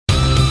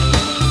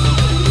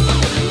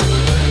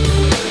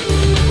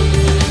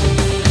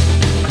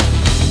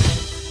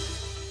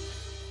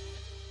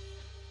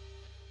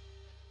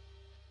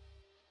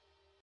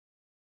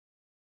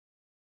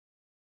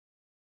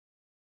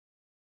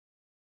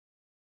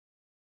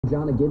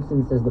Jonna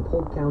Gibson says the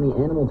Polk County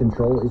Animal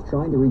Control is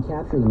trying to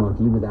recapture the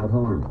monkey without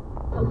harm.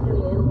 Polk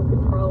County Animal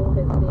Control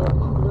has been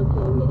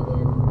looking,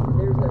 and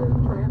there's a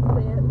trap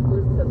set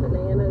with some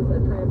bananas, a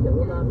trap that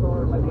will not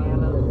harm the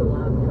monkey. It's a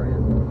live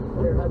trap.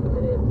 They're hoping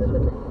that the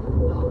bananas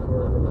will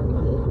lure the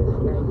monkey into the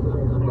cage.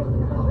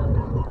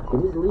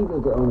 It is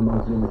legal to own a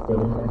monkey in the state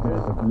of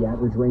Texas. The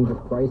average range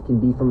of price can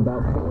be from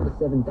about $4,000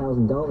 to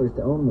 $7,000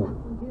 to own one.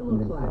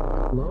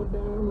 Slow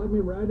down, let me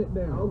write it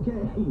down. Okay,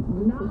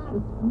 not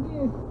this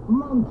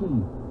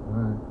monkey.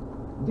 Alright.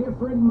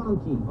 Different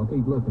monkey.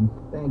 Okay, looking.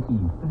 Thank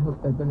you. I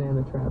hope that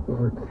banana trap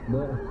works.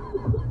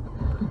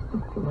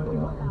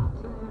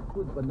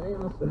 With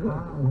bananas.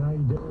 Hi, how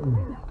you doing?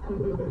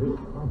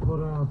 I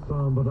put out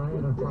some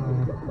banana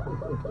trap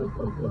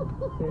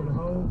in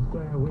hopes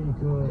that we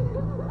could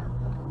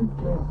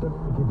catch the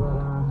monkey, but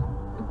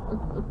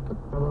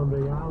I'm gonna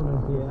be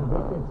honest,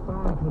 it's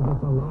fine because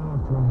it's a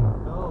live trap.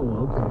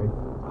 Oh, okay.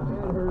 I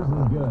had hers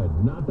is good.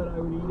 Not that I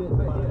would eat it,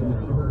 but I had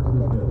hers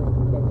is good.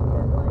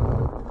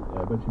 Yeah,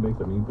 I bet she makes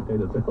a mean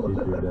potato salad.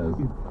 She sure does.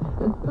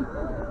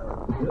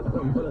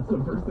 That's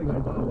the first thing I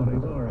thought when I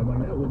saw her. I'm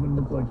like, that woman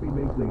looks like she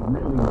makes a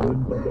really good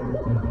potato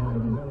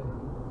salad.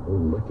 Oh,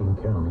 Licking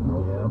County.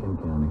 Oh, yeah, Licking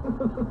County.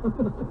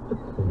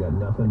 They got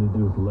nothing to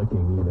do with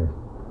licking either,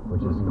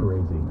 which is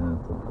crazy.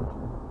 That's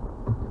unfortunate.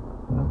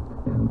 Well,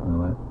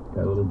 that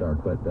got a little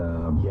dark, but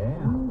yeah,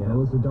 it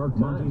was a dark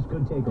time. Monkeys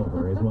could take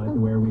over is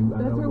where we.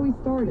 That's where we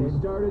started. We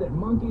started at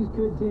monkeys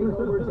could take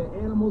over to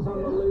animals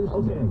on the loose.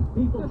 Okay,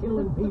 people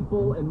killing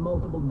people and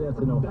multiple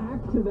deaths. Back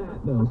to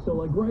that though. So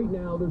like right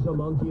now, there's a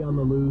monkey on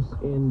the loose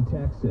in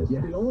Texas.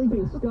 Yes. The only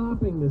thing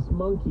stopping this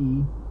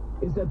monkey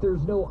is that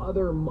there's no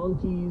other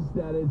monkeys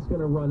that it's going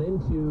to run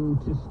into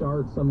to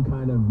start some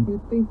kind of... You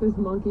think this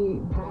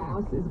monkey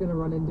boss is going to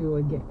run into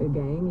a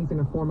gang? He's going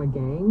to form a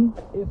gang?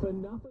 If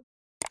enough...